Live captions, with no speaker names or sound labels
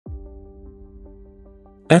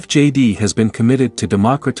FJD has been committed to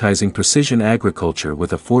democratizing precision agriculture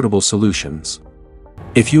with affordable solutions.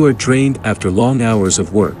 If you are drained after long hours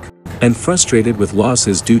of work, and frustrated with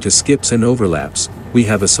losses due to skips and overlaps, we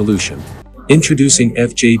have a solution. Introducing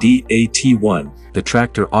FJD AT1, the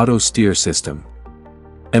tractor Autosteer system.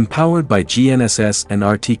 Empowered by GNSS and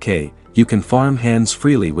RTK, you can farm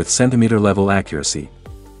hands-freely with centimeter-level accuracy.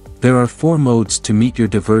 There are 4 modes to meet your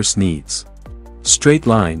diverse needs. Straight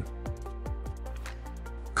line,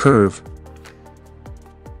 curve,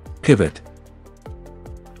 pivot,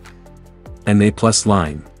 and A+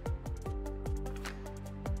 line.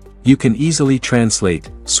 You can easily translate,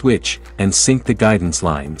 switch, and sync the guidance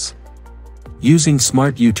lines. Using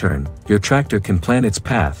Smart U-Turn, your tractor can plan its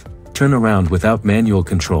path, turn around without manual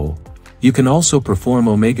control. You can also perform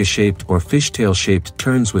omega-shaped or fishtail-shaped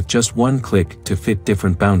turns with just one click to fit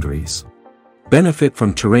different boundaries. Benefit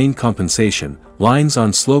from terrain compensation, lines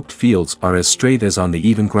on sloped fields are as straight as on the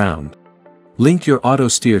even ground. Link your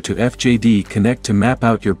Autosteer to FJD Connect to map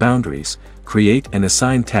out your boundaries, create and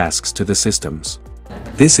assign tasks to the systems.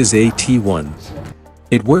 This is AT1.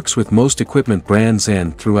 It works with most equipment brands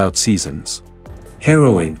and throughout seasons.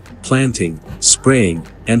 Harrowing, planting, spraying,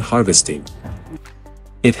 and harvesting.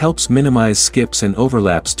 It helps minimize skips and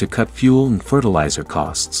overlaps to cut fuel and fertilizer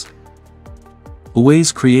costs.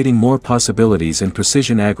 Always creating more possibilities in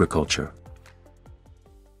precision agriculture.